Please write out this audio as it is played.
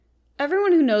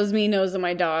Everyone who knows me knows that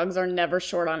my dogs are never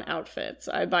short on outfits.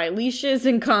 I buy leashes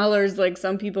and collars like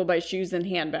some people buy shoes and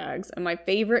handbags. And my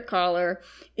favorite collar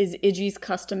is Iggy's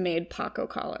custom-made Paco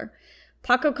collar.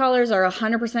 Paco collars are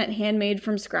 100% handmade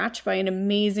from scratch by an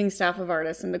amazing staff of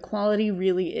artists, and the quality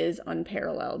really is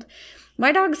unparalleled.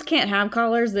 My dogs can't have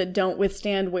collars that don't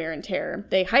withstand wear and tear.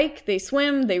 They hike, they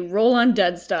swim, they roll on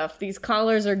dead stuff. These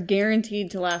collars are guaranteed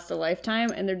to last a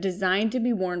lifetime, and they're designed to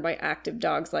be worn by active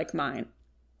dogs like mine.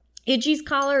 Iggy's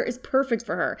collar is perfect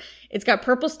for her. It's got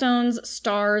purple stones,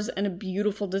 stars, and a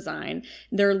beautiful design.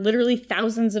 There are literally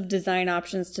thousands of design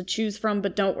options to choose from,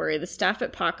 but don't worry, the staff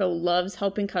at Paco loves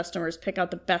helping customers pick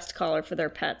out the best collar for their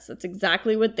pets. That's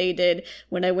exactly what they did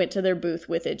when I went to their booth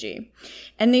with Iggy.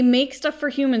 And they make stuff for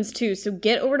humans too, so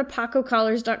get over to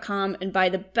pacocollars.com and buy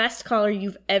the best collar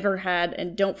you've ever had,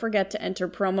 and don't forget to enter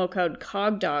promo code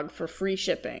COGDOG for free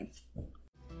shipping.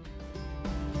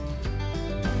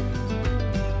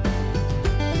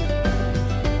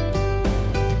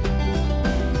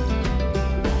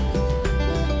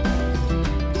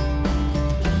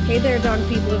 Hey there, dog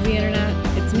people of the internet.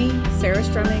 It's me, Sarah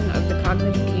Strumming of The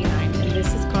Cognitive Canine, and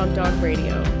this is Cog Dog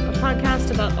Radio, a podcast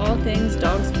about all things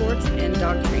dog sports and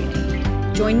dog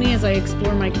training. Join me as I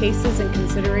explore my cases and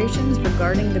considerations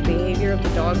regarding the behavior of the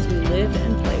dogs we live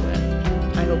and play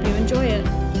with. I hope you enjoy it.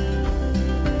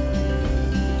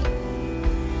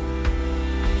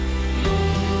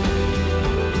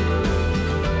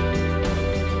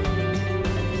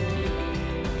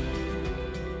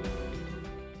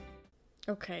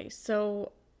 Okay,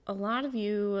 so a lot of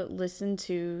you listen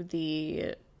to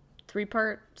the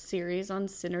 3-part series on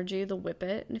Synergy, the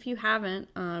Whippet, and if you haven't,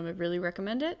 I really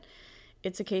recommend it.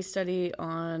 It's a case study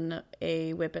on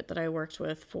a Whippet that I worked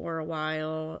with for a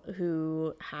while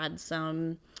who had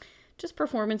some just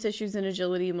performance issues in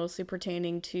agility, mostly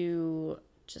pertaining to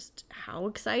just how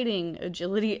exciting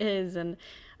agility is, and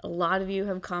a lot of you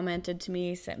have commented to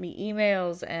me, sent me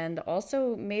emails, and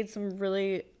also made some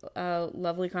really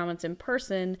lovely comments in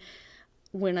person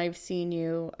when I've seen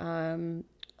you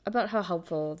about how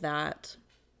helpful that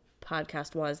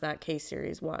podcast was, that case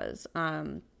series was.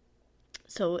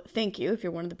 So thank you if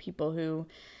you're one of the people who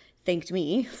thanked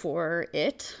me for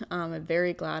it. I'm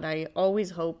very glad. I always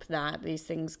hope that these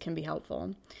things can be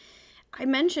helpful. I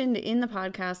mentioned in the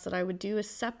podcast that I would do a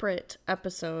separate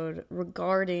episode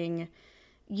regarding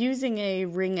using a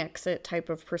ring exit type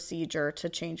of procedure to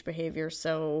change behavior.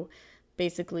 So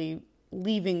basically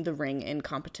leaving the ring in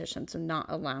competition, so not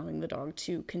allowing the dog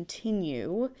to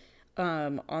continue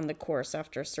on the course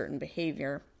after a certain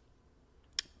behavior.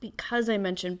 Because I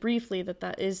mentioned briefly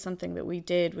that is something that we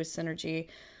did with Synergy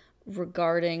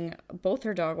regarding both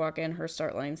her dog walk and her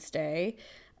start line stay,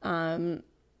 I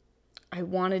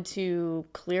wanted to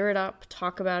clear it up,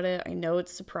 talk about it. I know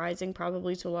it's surprising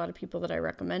probably to a lot of people that I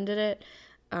recommended it.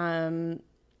 And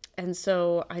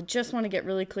so I just want to get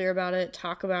really clear about it,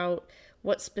 talk about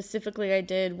what specifically I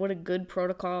did, what a good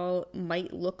protocol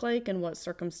might look like, and what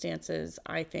circumstances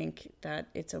I think that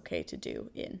it's okay to do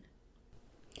in.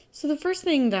 So the first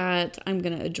thing that I'm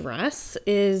going to address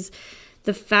is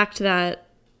the fact that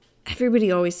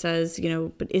everybody always says,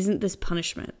 but isn't this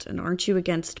punishment? And aren't you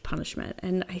against punishment?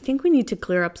 And I think we need to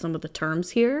clear up some of the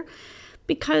terms here,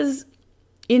 because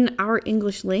in our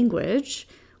English language,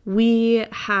 we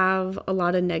have a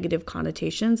lot of negative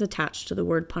connotations attached to the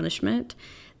word punishment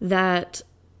that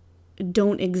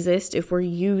don't exist if we're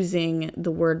using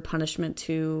the word punishment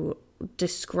to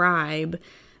describe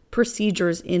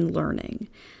procedures in learning.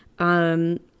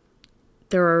 There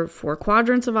are 4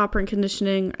 quadrants of operant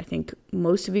conditioning. I think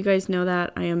most of you guys know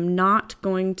that. I am not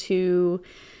going to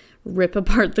rip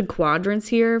apart the quadrants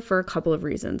here for a couple of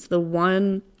reasons. The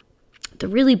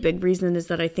really big reason is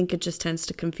that I think it just tends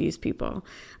to confuse people.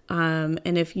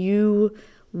 And if you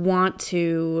want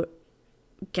to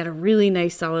get a really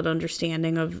nice solid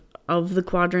understanding of the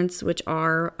quadrants, which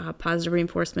are positive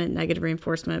reinforcement, negative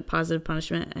reinforcement, positive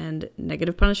punishment, and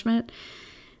negative punishment,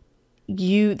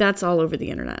 that's all over the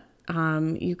internet.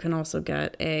 You can also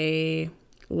get a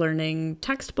learning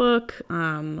textbook.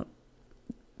 That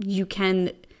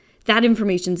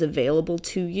information's available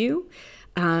to you.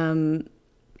 And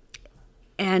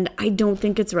I don't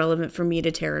think it's relevant for me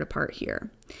to tear it apart here.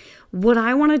 What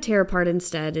I want to tear apart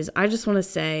instead is I just want to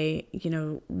say,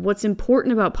 what's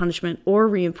important about punishment or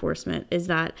reinforcement is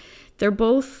that they're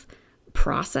both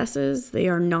processes. They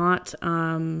are not,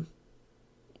 in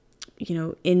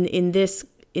this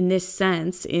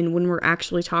sense, when we're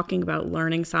actually talking about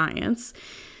learning science,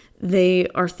 they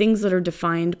are things that are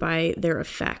defined by their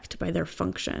effect, by their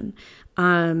function,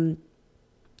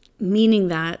 meaning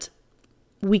that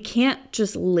we can't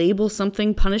just label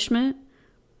something punishment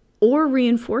or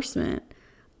reinforcement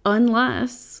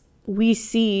unless we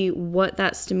see what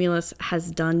that stimulus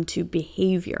has done to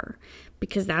behavior,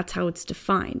 because that's how it's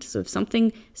defined. So if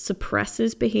something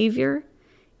suppresses behavior,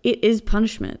 it is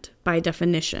punishment by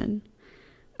definition.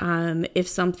 If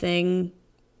something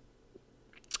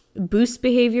boosts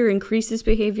behavior, increases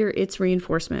behavior, it's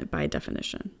reinforcement by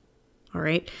definition. All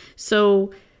right.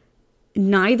 So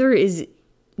neither is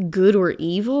good or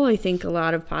evil. I think a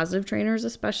lot of positive trainers,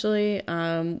 especially,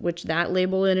 which that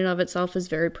label in and of itself is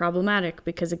very problematic,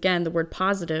 because again, the word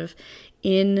positive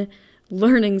in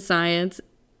learning science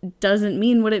doesn't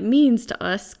mean what it means to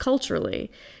us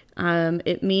culturally.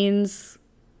 It means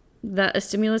that a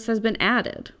stimulus has been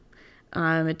added.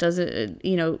 It doesn't,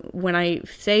 when I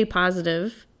say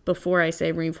positive before I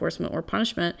say reinforcement or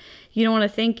punishment, you don't want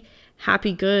to think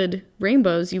happy, good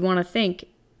rainbows. You want to think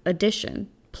addition,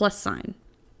 plus sign.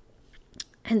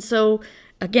 And so,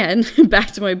 again,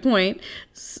 back to my point,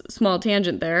 small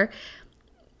tangent there,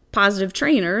 positive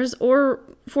trainers or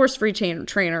force-free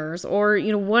trainers or,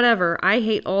 whatever. I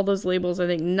hate all those labels. I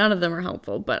think none of them are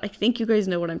helpful, but I think you guys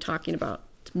know what I'm talking about.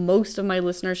 Most of my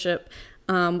listenership,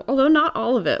 although not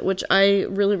all of it, which I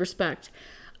really respect,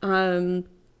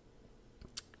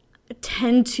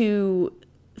 tend to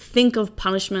think of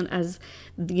punishment as,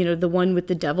 the one with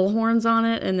the devil horns on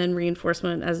it, and then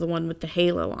reinforcement as the one with the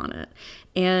halo on it.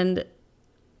 And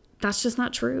that's just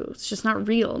not true. It's just not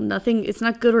real. Nothing, it's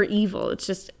not good or evil. It's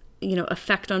just,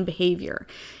 effect on behavior.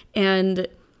 And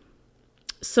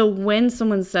so when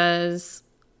someone says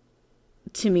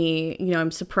to me,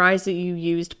 I'm surprised that you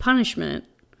used punishment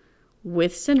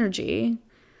with synergy,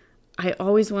 I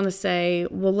always want to say,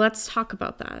 well, let's talk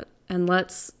about that. And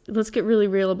let's get really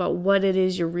real about what it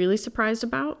is you're really surprised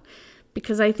about.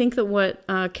 Because I think that what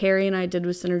Carrie and I did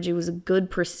with Synergy was a good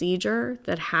procedure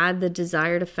that had the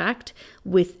desired effect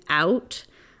without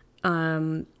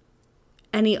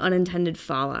any unintended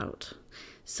fallout.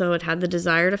 So it had the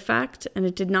desired effect, and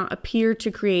it did not appear to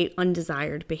create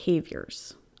undesired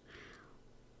behaviors.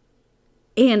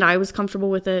 And I was comfortable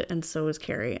with it, and so was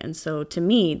Carrie. And so to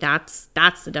me, that's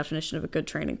the definition of a good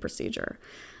training procedure.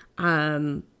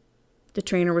 The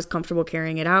trainer was comfortable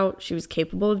carrying it out. She was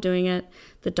capable of doing it.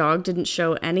 The dog didn't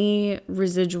show any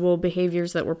residual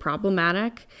behaviors that were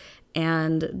problematic,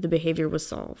 and the behavior was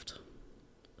solved.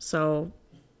 So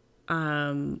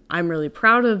I'm really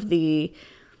proud of the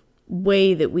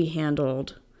way that we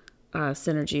handled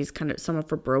Synergy's kind of some of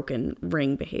her broken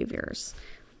ring behaviors.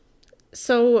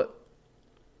 So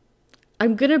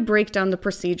I'm going to break down the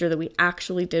procedure that we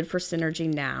actually did for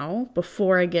Synergy now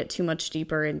before I get too much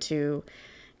deeper into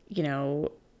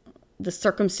the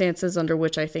circumstances under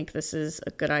which I think this is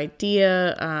a good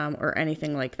idea, or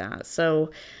anything like that.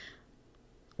 So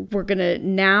we're going to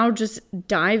now just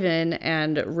dive in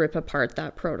and rip apart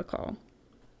that protocol.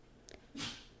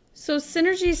 So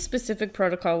Synergy's specific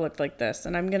protocol looked like this,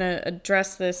 and I'm going to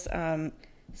address this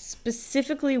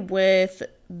specifically with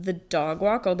the dog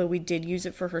walk, although we did use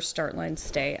it for her start line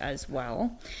stay as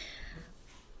well.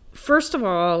 First of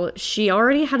all, she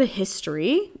already had a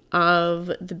history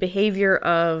of the behavior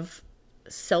of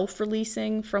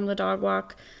self-releasing from the dog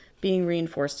walk being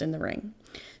reinforced in the ring.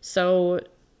 So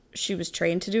she was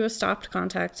trained to do a stopped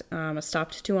contact, a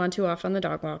stopped 2-on 2-off on the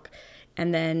dog walk,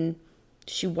 and then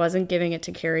she wasn't giving it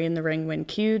to Carrie in the ring when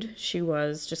cued. She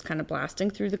was just kind of blasting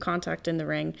through the contact in the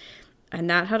ring, and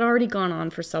that had already gone on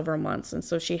for several months. And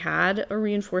so she had a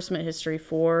reinforcement history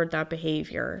for that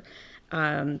behavior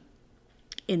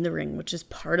in the ring, which is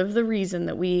part of the reason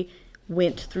that we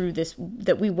went through this,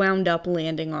 that we wound up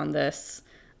landing on this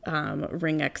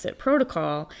ring exit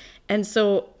protocol. And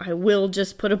so I will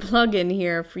just put a plug in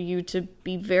here for you to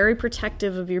be very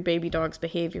protective of your baby dog's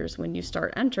behaviors when you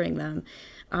start entering them.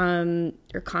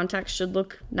 Your contacts should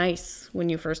look nice when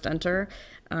you first enter.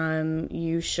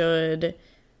 You should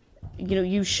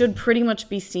pretty much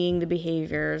be seeing the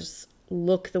behaviors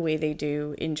look the way they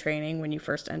do in training when you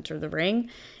first enter the ring.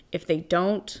 If they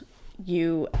don't,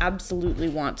 you absolutely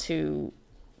want to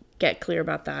get clear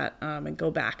about that, and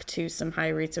go back to some high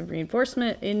rates of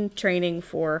reinforcement in training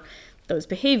for those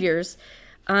behaviors.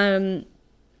 So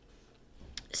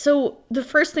the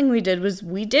first thing we did was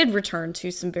we did return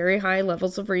to some very high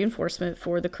levels of reinforcement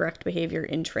for the correct behavior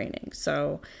in training.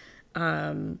 So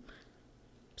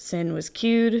Sin was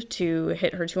cued to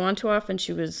hit her 2-on 2-off, and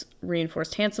she was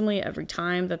reinforced handsomely every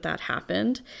time that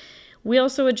happened. We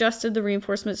also adjusted the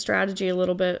reinforcement strategy a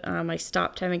little bit. I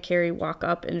stopped having Carrie walk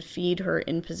up and feed her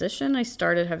in position. I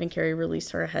started having Carrie release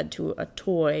her head to a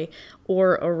toy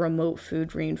or a remote food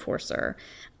reinforcer.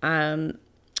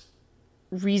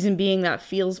 Reason being that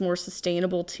feels more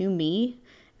sustainable to me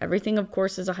everything, of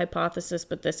course, is a hypothesis,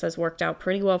 but this has worked out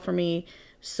pretty well for me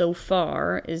so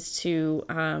far, is to,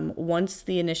 once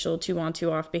the initial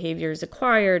 2-on-2-off behavior is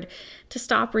acquired, to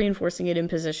stop reinforcing it in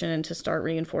position and to start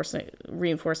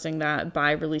reinforcing that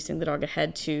by releasing the dog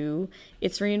ahead to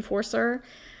its reinforcer.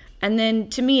 And then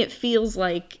to me, it feels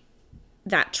like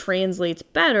that translates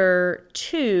better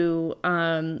to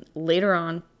later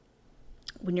on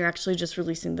when you're actually just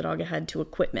releasing the dog ahead to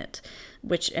equipment,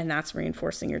 and that's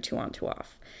reinforcing your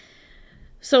 2-on-2-off.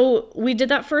 So we did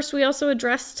that first. We also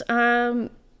addressed the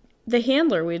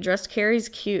handler. We addressed Carrie's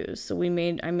cues. So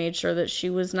I made sure that she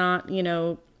was not,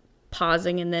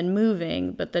 pausing and then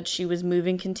moving, but that she was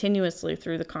moving continuously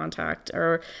through the contact,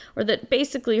 or that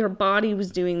basically her body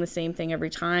was doing the same thing every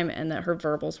time, and that her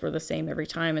verbals were the same every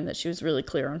time, and that she was really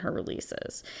clear on her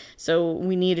releases. So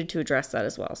we needed to address that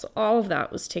as well. So all of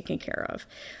that was taken care of.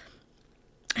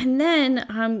 And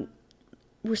then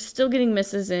we're still getting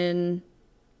misses in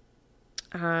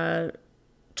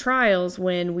trials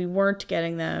when we weren't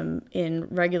getting them in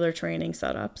regular training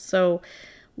setups. So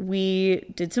we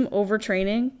did some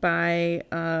overtraining by,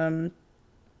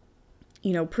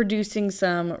 producing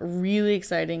some really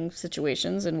exciting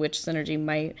situations in which Synergy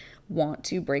might want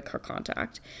to break her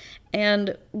contact.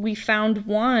 And we found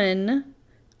one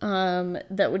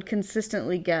that would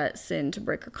consistently get Sin to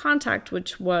break her contact,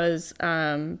 which was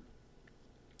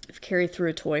if Carrie threw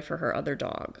a toy for her other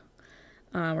dog,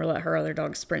 or let her other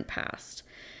dog sprint past.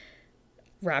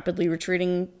 Rapidly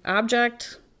retreating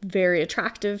object, very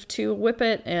attractive to a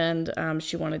whippet, and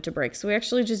she wanted to break. So we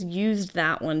actually just used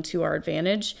that one to our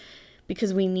advantage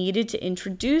because we needed to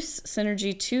introduce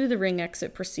Synergy to the ring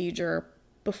exit procedure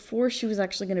before she was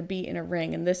actually going to be in a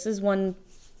ring. And this is one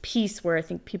piece where I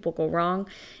think people go wrong,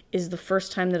 is the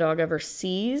first time the dog ever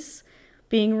sees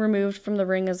being removed from the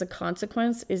ring as a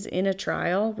consequence is in a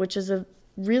trial, which is a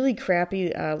really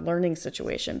crappy learning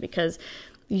situation, because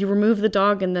you remove the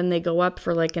dog and then they go up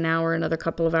for like an hour, another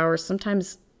couple of hours,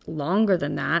 sometimes longer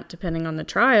than that, depending on the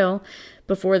trial,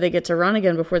 before they get to run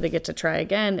again, before they get to try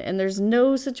again. And there's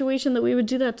no situation that we would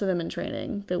do that to them in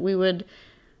training, that we would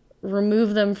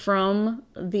remove them from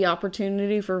the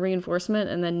opportunity for reinforcement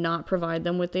and then not provide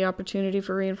them with the opportunity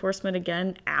for reinforcement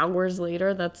again hours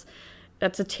later. That's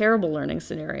a terrible learning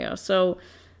scenario. So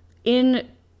in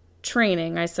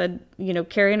training, I said,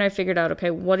 Carrie and I figured out, okay,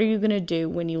 what are you going to do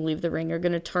when you leave the ring? You're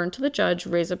going to turn to the judge,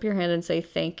 raise up your hand and say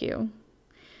thank you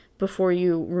before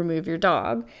you remove your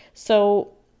dog.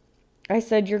 So I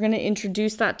said, you're going to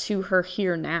introduce that to her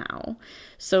here now.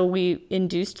 So we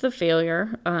induced the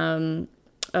failure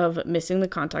of missing the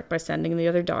contact by sending the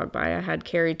other dog by. I had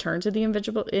Carrie turn to the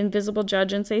invisible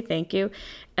judge and say thank you,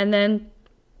 and then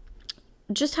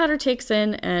just had her take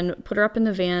Sin and put her up in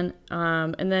the van,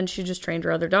 and then she just trained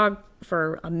her other dog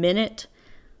for a minute,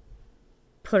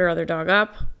 put her other dog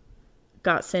up,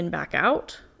 got Sin back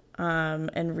out, and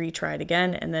retried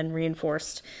again, and then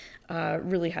reinforced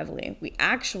really heavily. We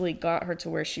actually got her to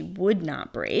where she would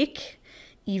not break,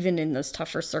 even in those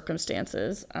tougher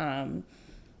circumstances,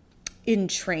 in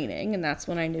training, and that's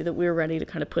when I knew that we were ready to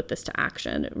kind of put this to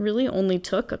action. It really only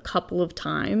took a couple of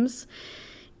times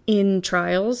in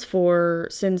trials for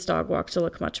Sin's dog walk to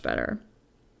look much better.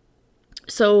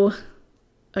 So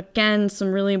again,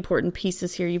 some really important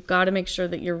pieces here. You've got to make sure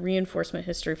that your reinforcement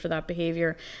history for that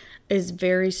behavior is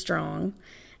very strong.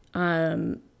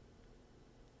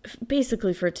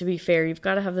 Basically, for it to be fair, you've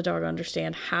got to have the dog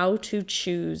understand how to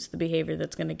choose the behavior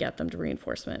that's going to get them to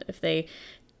reinforcement. If they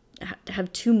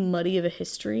have too muddy of a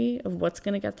history of what's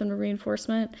going to get them to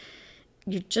reinforcement,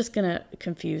 you're just going to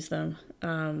confuse them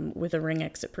with a ring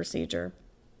exit procedure.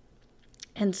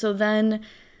 And so then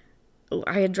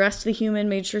I addressed the human,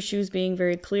 made sure she was being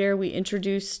very clear. We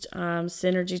introduced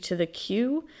Synergy to the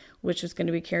cue, which was going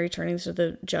to be Carrie turning to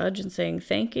the judge and saying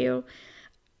thank you.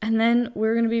 And then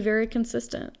we're going to be very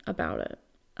consistent about it.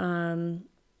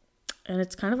 And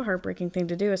it's kind of a heartbreaking thing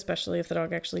to do, especially if the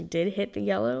dog actually did hit the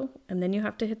yellow and then you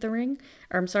have to leave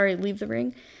the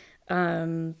ring.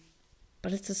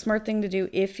 But it's a smart thing to do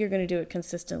if you're going to do it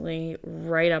consistently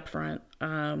right up front.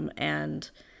 And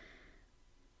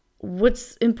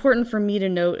what's important for me to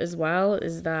note as well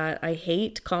is that I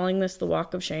hate calling this the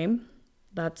walk of shame.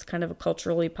 That's kind of a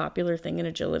culturally popular thing in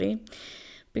agility,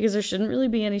 because there shouldn't really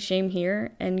be any shame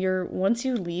here. And once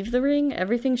you leave the ring,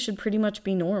 everything should pretty much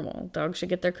be normal. Dogs should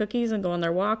get their cookies and go on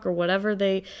their walk, or whatever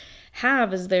they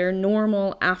have as their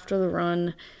normal after the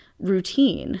run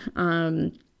routine.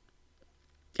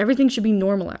 Everything should be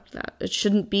normal after that. It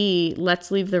shouldn't be,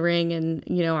 let's leave the ring and,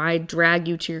 I drag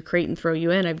you to your crate and throw you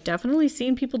in. I've definitely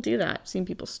seen people do that. I've seen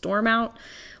people storm out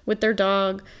with their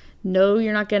dog, No,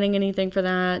 you're not getting anything for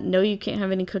that. No, you can't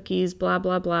have any cookies, blah,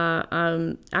 blah, blah.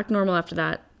 Act normal after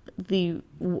that.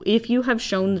 If you have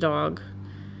shown the dog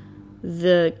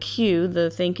the cue, the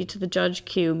thank you to the judge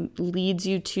cue, leads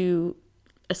you to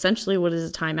essentially what is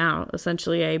a timeout,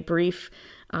 essentially a brief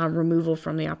removal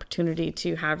from the opportunity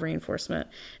to have reinforcement,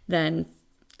 then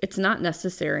it's not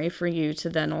necessary for you to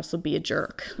then also be a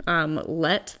jerk.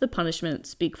 Let the punishment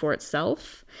speak for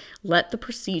itself. Let the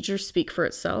procedure speak for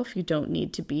itself. You don't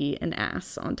need to be an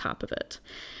ass on top of it.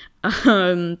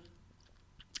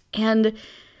 And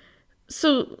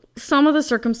so some of the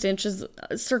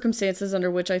circumstances under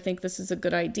which I think this is a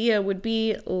good idea would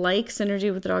be like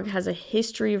Synergy with the Dog has a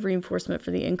history of reinforcement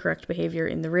for the incorrect behavior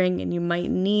in the ring, and you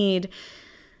might need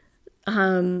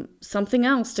something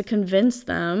else to convince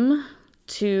them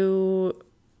to,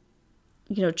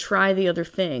 try the other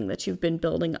thing that you've been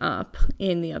building up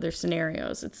in the other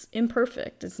scenarios. It's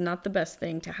imperfect. It's not the best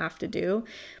thing to have to do,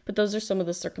 but those are some of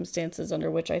the circumstances under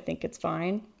which I think it's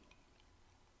fine.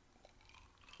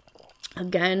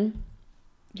 Again,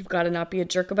 you've got to not be a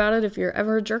jerk about it. If you're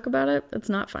ever a jerk about it, it's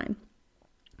not fine.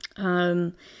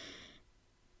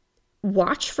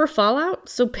 Watch for fallout.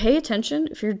 So pay attention.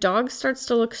 If your dog starts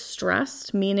to look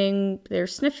stressed, meaning they're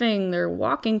sniffing, they're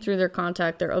walking through their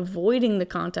contact, they're avoiding the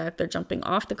contact, they're jumping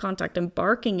off the contact and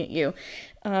barking at you.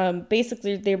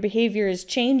 Basically, their behavior is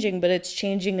changing, but it's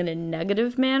changing in a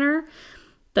negative manner.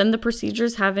 Then the procedure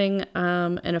is having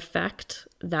an effect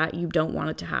that you don't want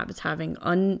it to have. It's having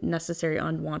unnecessary,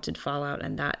 unwanted fallout,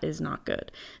 and that is not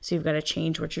good. So you've got to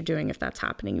change what you're doing if that's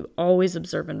happening. You always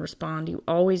observe and respond. You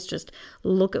always just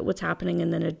look at what's happening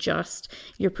and then adjust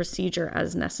your procedure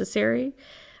as necessary.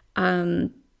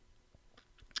 And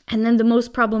then the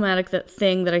most problematic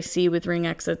thing that I see with ring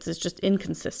exits is just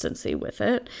inconsistency with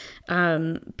it.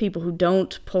 People who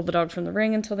don't pull the dog from the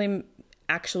ring until they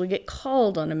actually get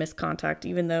called on a missed contact,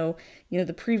 even though,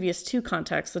 the previous 2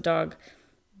 contacts, the dog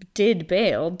did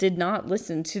bail, did not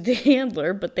listen to the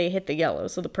handler, but they hit the yellow.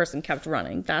 So the person kept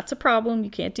running. That's a problem. You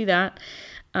can't do that.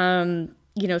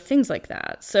 Things like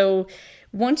that. So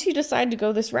once you decide to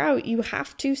go this route, you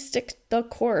have to stick the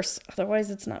course. Otherwise,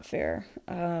 it's not fair.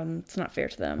 It's not fair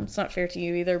to them. It's not fair to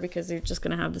you either, because you're just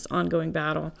going to have this ongoing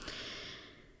battle.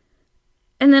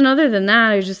 And then other than that,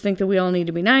 I just think that we all need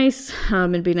to be nice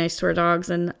and be nice to our dogs.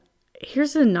 And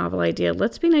here's a novel idea.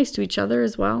 Let's be nice to each other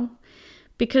as well.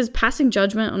 Because passing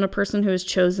judgment on a person who has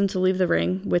chosen to leave the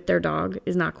ring with their dog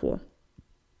is not cool.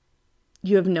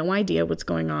 You have no idea what's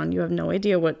going on. You have no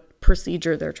idea what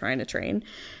procedure they're trying to train.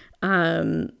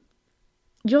 You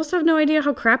also have no idea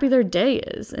how crappy their day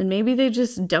is. And maybe they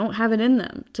just don't have it in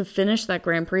them to finish that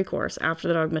Grand Prix course after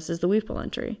the dog misses the weave pull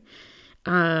entry.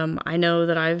 I know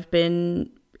that I've been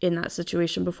in that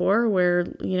situation before where,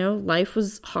 life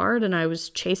was hard and I was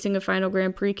chasing a final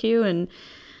Grand Prix cue, and the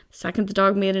second the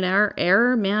dog made an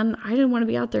error, man, I didn't want to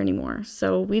be out there anymore.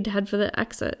 So we'd head for the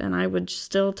exit, and I would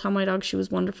still tell my dog she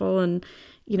was wonderful and,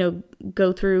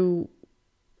 go through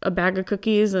a bag of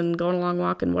cookies and go on a long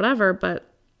walk and whatever.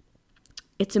 But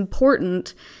it's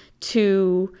important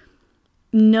to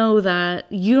know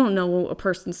that you don't know a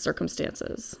person's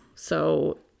circumstances.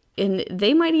 So and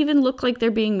they might even look like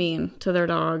they're being mean to their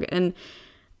dog. And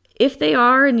if they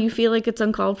are, and you feel like it's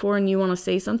uncalled for and you want to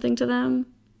say something to them,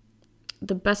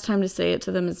 the best time to say it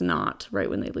to them is not right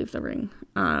when they leave the ring.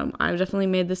 I've definitely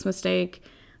made this mistake.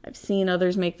 I've seen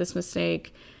others make this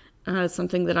mistake. It's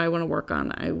something that I want to work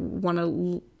on. I want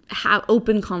to have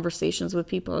open conversations with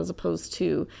people as opposed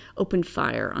to open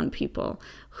fire on people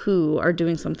who are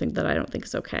doing something that I don't think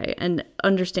is okay. And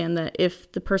understand that if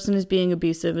the person is being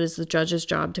abusive, it is the judge's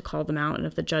job to call them out. And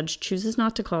if the judge chooses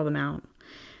not to call them out,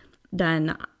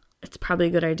 then it's probably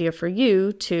a good idea for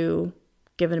you to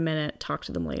give it a minute, talk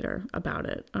to them later about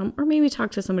it. Or maybe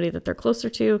talk to somebody that they're closer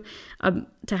to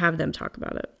have them talk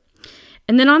about it.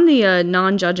 And then on the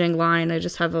non-judging line, I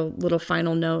just have a little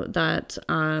final note that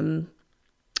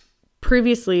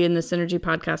previously in the Synergy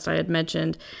podcast, I had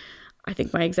mentioned, I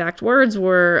think my exact words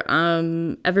were,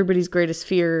 everybody's greatest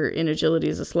fear in agility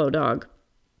is a slow dog.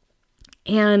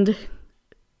 And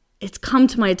it's come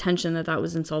to my attention that that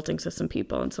was insulting to some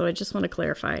people. And so I just want to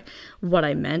clarify what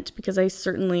I meant, because I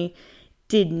certainly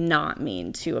did not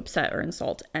mean to upset or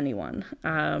insult anyone.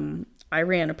 I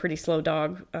ran a pretty slow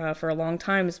dog for a long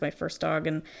time as my first dog,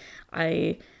 and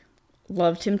I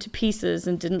loved him to pieces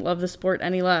and didn't love the sport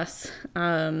any less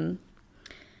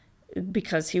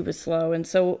because he was slow. And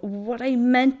so what I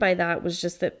meant by that was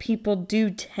just that people do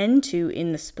tend to,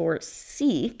 in the sport,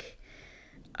 seek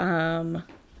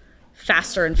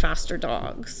faster and faster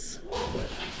dogs.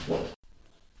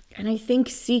 And I think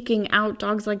seeking out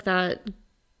dogs like that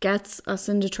gets us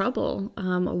into trouble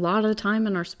a lot of the time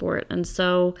in our sport. And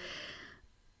so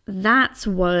that's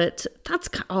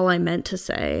all I meant to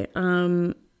say.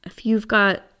 If you've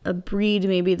got a breed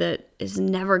maybe that is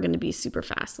never going to be super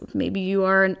fast, maybe you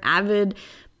are an avid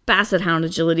Basset Hound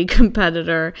agility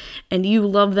competitor and you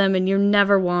love them and you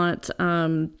never want,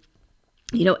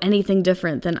 anything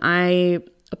different, then I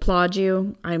applaud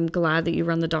you. I'm glad that you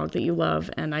run the dog that you love.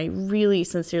 And I really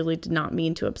sincerely did not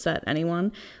mean to upset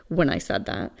anyone when I said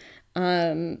that.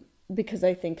 Because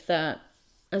I think that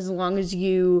as long as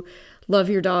you love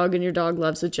your dog and your dog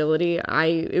loves agility,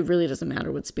 it really doesn't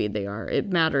matter what speed they are. It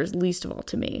matters least of all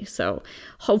to me. So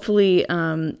hopefully,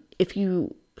 if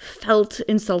you felt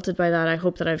insulted by that, I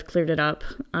hope that I've cleared it up.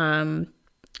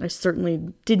 I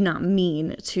certainly did not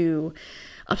mean to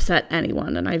upset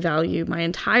anyone, and I value my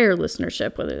entire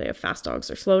listenership, whether they have fast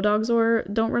dogs or slow dogs or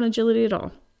don't run agility at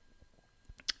all.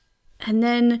 And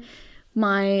then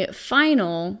my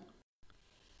final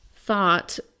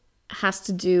thought has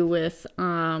to do with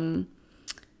the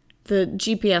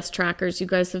GPS trackers. You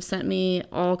guys have sent me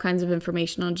all kinds of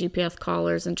information on GPS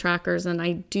collars and trackers, and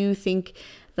I do think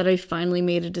that I finally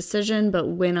made a decision, but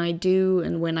when I do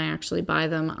and when I actually buy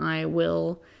them, I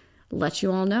will let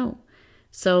you all know.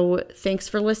 So thanks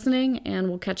for listening, and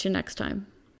we'll catch you next time.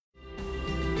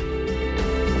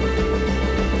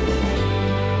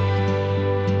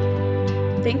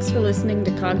 Thanks for listening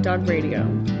to Cogdog Radio.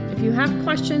 If you have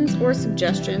questions or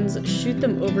suggestions, shoot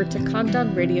them over to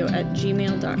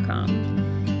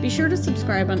cogdogradio@gmail.com. Be sure to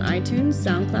subscribe on iTunes,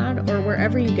 SoundCloud, or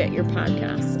wherever you get your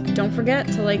podcasts. Don't forget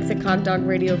to like the Cogdog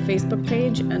Radio Facebook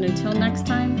page, and until next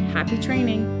time, happy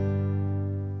training.